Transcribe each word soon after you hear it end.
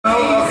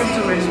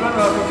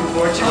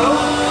Portugal.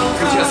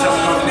 Put yourself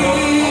comfortable.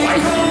 Oh, I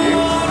see you.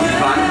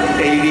 Fine,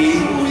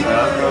 lady.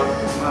 Welcome.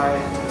 Hi.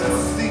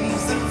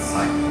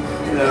 Hi.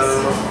 Hello.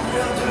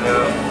 Hello.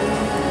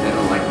 They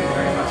don't like me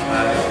very much.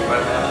 Hi.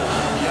 But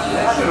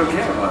they don't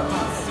care about me.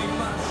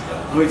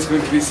 Oh, it's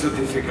going to be so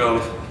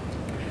difficult.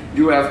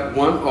 You have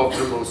one of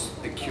the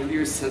most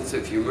peculiar sense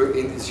of humor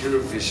in this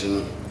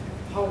Eurovision.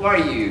 How are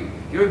you?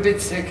 You're a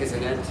bit sick,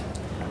 isn't it?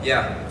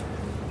 Yeah.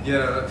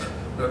 Yeah.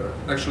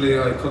 Actually,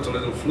 I caught a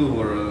little flu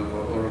or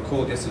a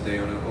cold yesterday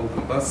on an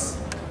open bus,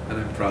 and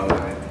I'm proud of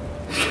it.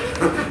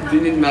 Do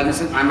you need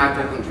medicine? I'm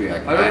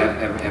hypochondriac. I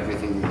have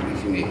everything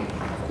if you need.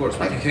 Of course,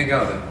 we can hang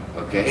out then.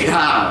 Okay.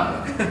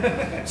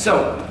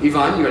 So,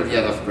 Ivan, you're the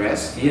head of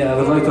press. Yeah, I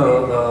would like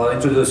to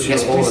introduce you.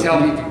 Yes, please tell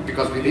me,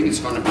 because we think it's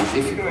going to be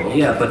difficult.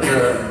 Yeah, but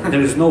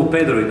there is no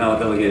Pedro in our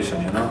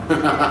delegation, you know.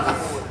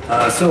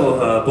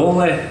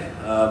 Bole,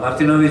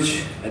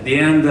 Martinović, at the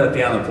end,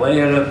 piano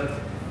player,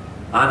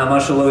 Ana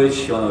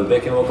Mašalović, one of the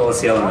backing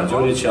vocals, Jelena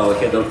Đurić, our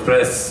head of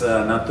press,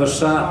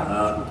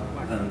 Nataša,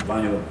 and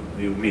Vanja,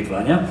 you meet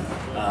Vanja,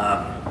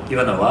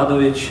 Ivana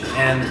Radovanović,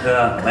 and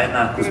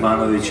Lena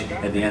Kuzmanović,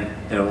 at the end,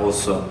 they're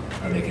also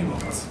backing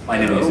vocals. My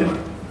name is Ivan.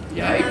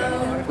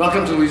 Yeah.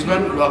 Welcome to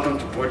Lisbon, welcome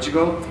to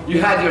Portugal.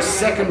 You had your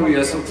second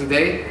rehearsal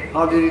today.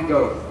 How did it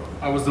go?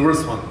 I was the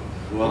worst one.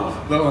 Wow.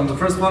 Well, on the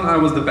first one I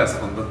was the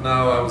best one, but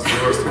now I was the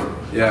worst one.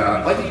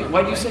 Yeah.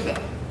 Why do you say that?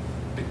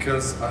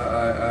 Because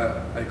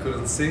I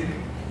couldn't sing.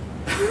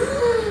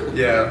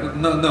 Yeah,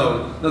 no,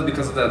 not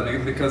because of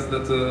that. Because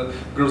that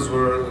girls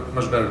were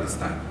much better this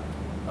time.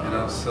 You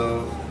know,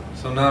 so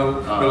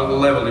now we'll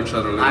level each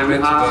other a little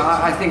bit.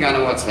 I think I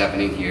know what's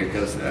happening here,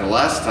 because the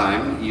last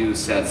time you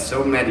said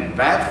so many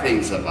bad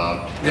things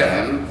about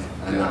them,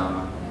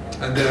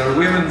 and they are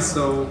women,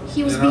 so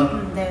he was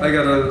beaten there. I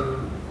gotta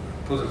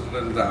put it a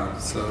little down.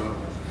 So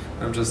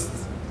I'm just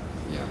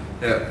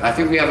I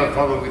think we have a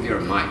problem with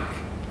your mic.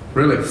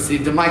 Really? See,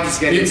 the mic is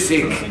getting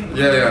sick.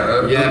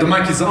 Yeah. The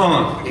mic is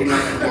on. You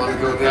might want to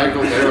go there,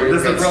 or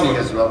That's the problem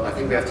as well. I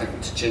think we have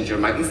to change your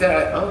mic. Is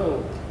that?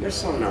 Oh, you're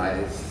so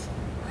nice.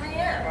 I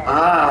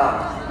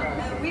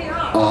am. We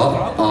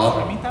are.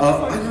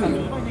 I know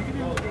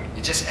you.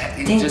 You just have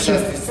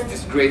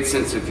this great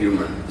sense of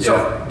humor.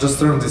 So just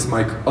turn this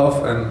mic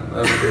off and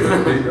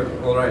everything will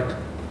be all right.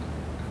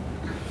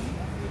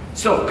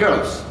 So,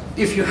 girls,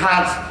 if you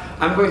had,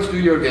 I'm going to do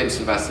your game,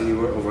 Sebastian. You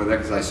were over there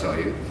because I saw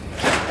you.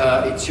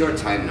 It's your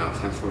time now.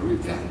 Time for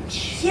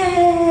revenge.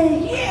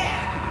 Yay!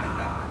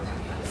 Yeah!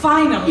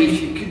 Finally!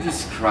 If you could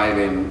describe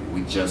him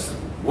with just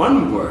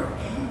one word,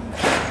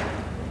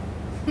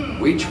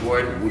 which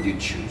word would you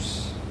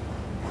choose?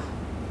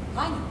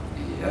 Vanja.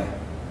 Yeah.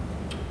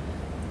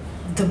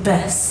 The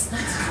best.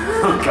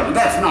 Okay,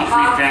 that's not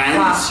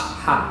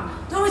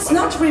revenge. No, it's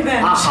not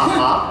revenge.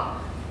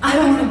 I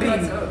don't want to be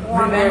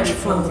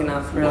revengeful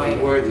enough, really.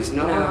 One word is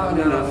no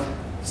enough.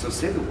 So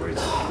say the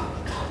words.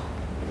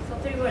 So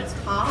 3 words.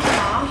 Ha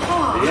ha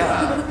ha.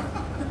 Yeah.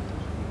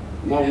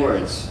 More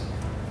words.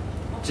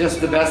 Just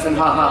the best and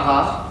ha ha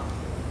ha.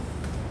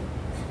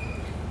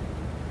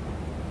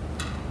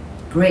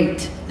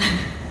 Great.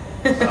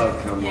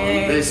 Oh, come on.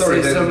 They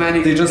Sorry, say so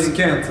many they just things.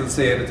 can't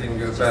say anything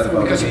bad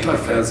about Because me. you're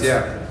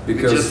perfect.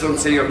 Because You just don't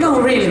say you're perfect.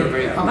 No, really. You're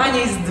very humble.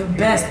 Vanja is the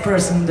best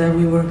person that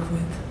we work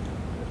with.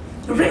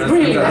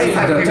 Really?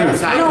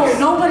 No,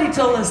 nobody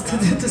told us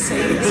to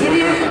say this.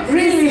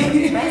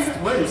 Really? Best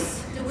worse.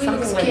 We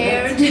look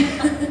scared.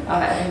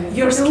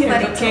 You're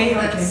scared, okay?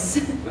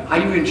 Are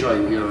you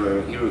enjoying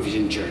your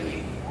Eurovision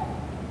journey?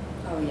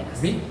 Oh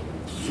yes. Me?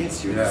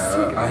 Yes, you're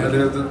I had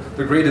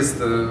the greatest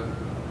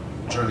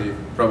journey,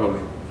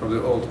 probably, from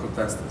the old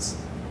contestants.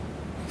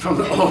 From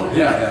the old.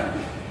 Yeah.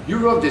 You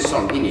wrote this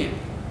song, India.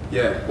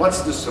 Yeah.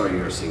 What's the story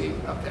you're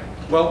singing up there?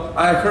 Well,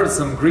 I heard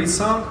some Greece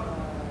song,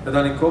 and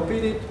then I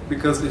copied it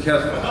because it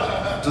had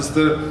just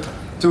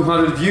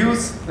 200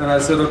 views, and I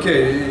said,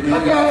 okay,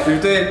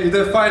 if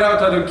they find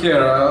out, I don't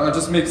care. I'll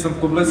just make some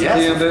publicity,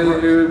 and then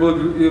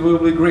it will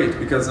be great,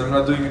 because I'm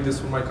not doing this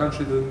for my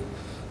country, doing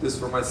this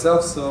for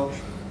myself. So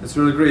it's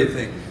really a great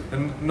thing,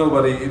 and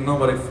nobody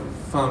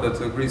found that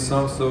Greece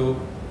song, so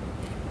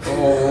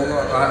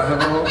I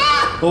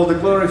have all the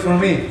glory for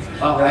me.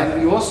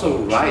 And you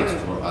also write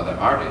for other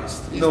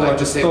artists. It's No, like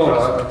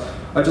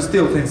I just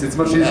steal things. It's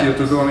much easier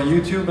to go on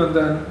YouTube and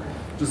then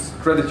just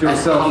credit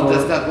yourself. And how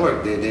does that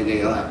work?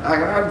 They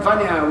like,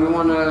 Vanja, we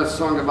want a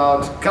song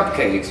about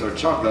cupcakes or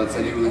chocolates,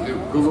 and you do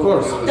Google.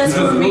 Of course. That's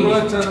just for me. Google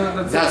it,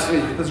 and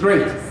that's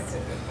great.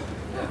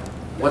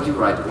 What do you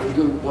write?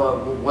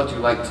 What do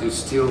you like to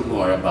steal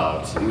more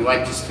about? You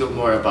like to steal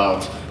more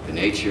about the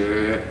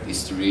nature,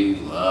 history,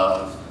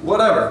 love?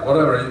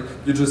 Whatever.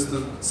 You just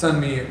send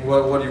me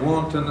what you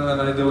want, and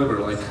I deliver,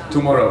 like,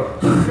 tomorrow.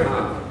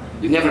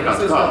 You never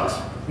got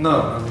caught?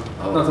 No,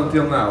 not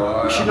until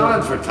now. You should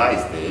not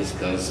advertise this,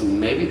 because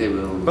maybe they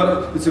will...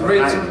 But it's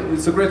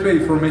a great way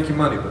for making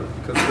money,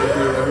 because we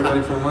hear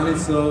everybody for money,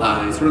 so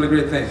it's a really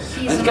great thing.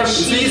 It's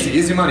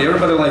easy money.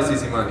 Everybody likes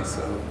easy money,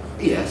 so...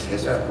 Yes,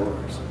 of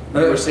course. You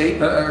were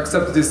saying?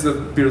 Except this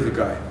bearded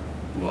guy.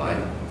 Why?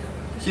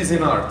 He's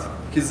in art.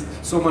 he's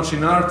so much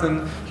in art,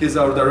 and he's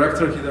our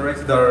director. He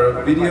directed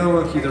our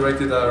video, and he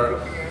directed our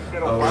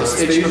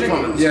staging.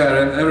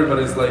 Yeah, and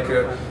everybody's like,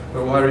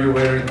 why are you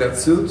wearing that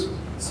suit?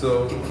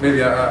 So maybe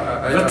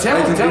But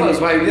tell us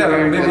why you're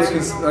wearing that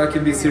suit. I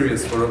can be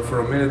serious for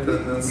a minute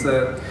and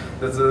say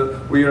that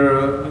we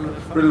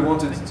really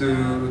wanted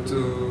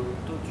to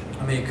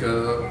make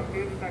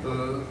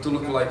to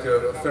look like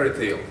a fairy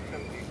tale.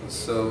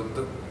 So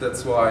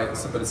that's why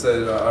somebody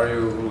said, "Are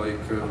you like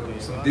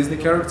some Disney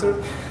character?"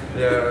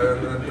 Yeah,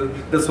 and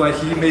that's why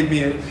he made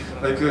me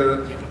like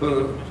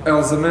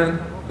Elsa man,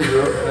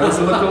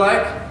 Elsa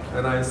look-alike,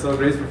 and I'm so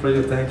grateful for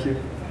you. Thank you,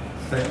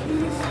 thank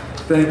you,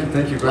 thank you,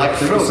 thank you. Like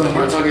thank Frozen, you so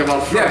you're much. talking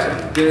about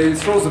Frozen. Yeah,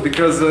 it's Frozen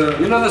because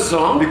you know the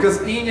song? Because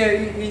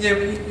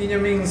Inja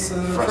means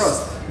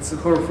frost. It's a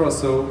horror frost,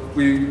 so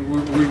we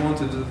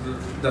wanted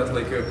that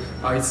like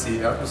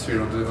icy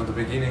atmosphere on the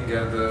beginning,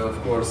 and of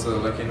course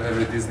like in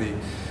every Disney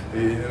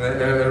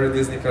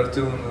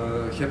cartoon,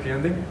 happy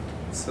ending.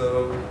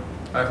 So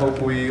I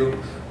hope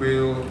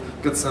we'll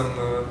get some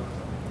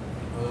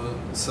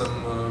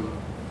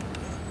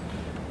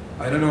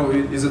I don't know,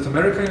 is it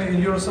America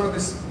in Eurosong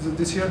Song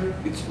this year?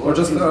 It's or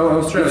just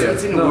Australia?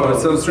 It's in the no, world.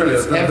 it's Australia.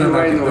 It's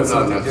everywhere in the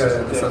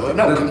world.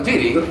 No,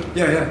 competing.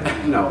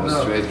 Yeah. No,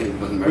 Australia.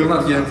 We'll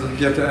not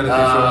get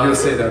anything from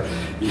USA there.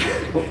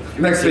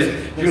 Next week.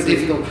 You're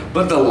difficult.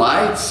 But the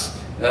lights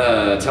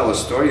tell a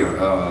story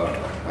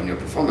on your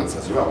performance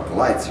as well. The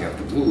lights, you have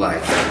the blue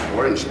lights, the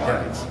orange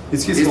lights. Yeah.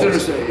 It's his fault.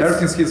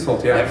 Everything's his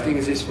fault, yeah. Everything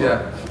is his fault.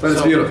 Yeah, but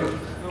it's beautiful.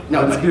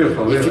 No, it's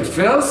beautiful. If really. it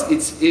fails,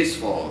 it's his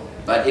fault.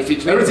 But if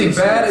it everything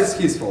bad is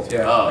his fault,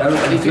 yeah. Oh,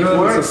 and if it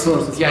works,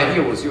 the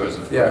idea was yours,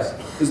 of course. Yeah,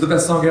 it's the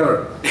best song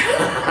ever.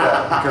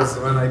 Because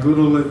when I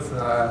Google it,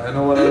 I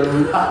know what I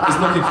was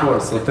looking for,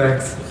 so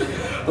thanks.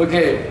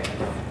 Okay,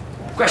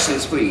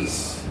 questions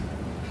please.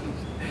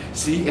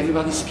 See,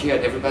 everybody's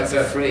scared, everybody's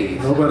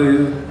afraid.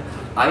 Nobody...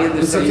 I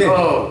understand. It's okay.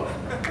 Oh,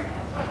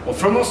 well,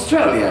 from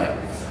Australia.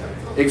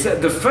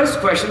 The first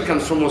question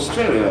comes from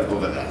Australia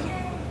over there.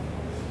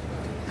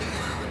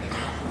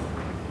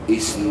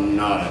 He's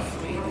not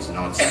afraid, he's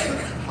not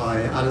scared.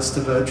 Hi,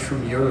 Alistair Birch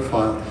from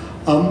Europhile.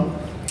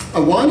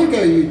 A while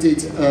ago you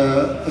did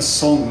a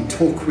song,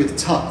 Talk With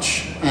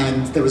Touch,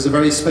 and there was a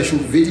very special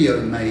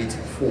video made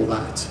for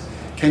that.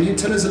 Can you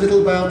tell us a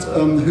little about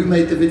who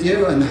made the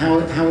video and how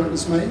it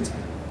was made?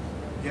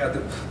 Yeah,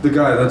 the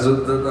guy that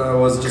I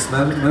was just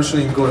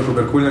mentioning, Goran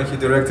Kuberkuljan, he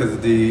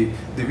directed the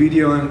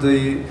video and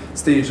the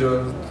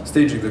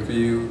staging that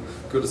you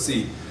could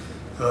see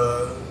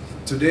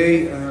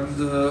today, and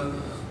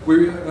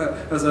we,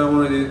 as I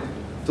already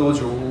told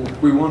you,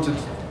 we wanted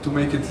to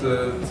make it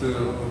to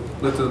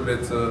a little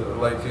bit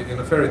like in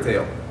a fairy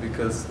tale,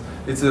 because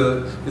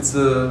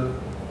the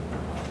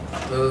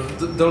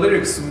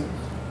lyrics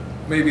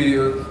maybe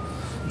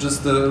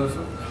just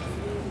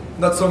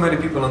not so many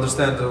people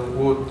understand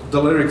the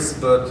lyrics,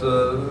 but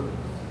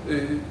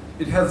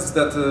it has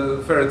that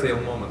fairy tale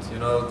moment, you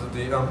know,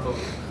 the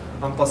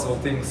impossible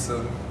things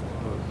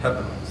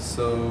happen.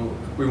 So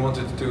we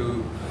wanted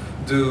to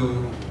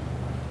do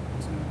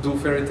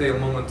fairy tale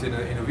moment in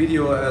a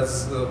video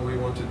as we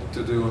wanted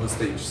to do on the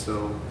stage.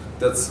 So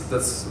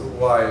that's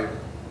why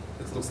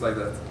it looks like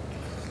that.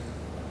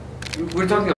 We're talking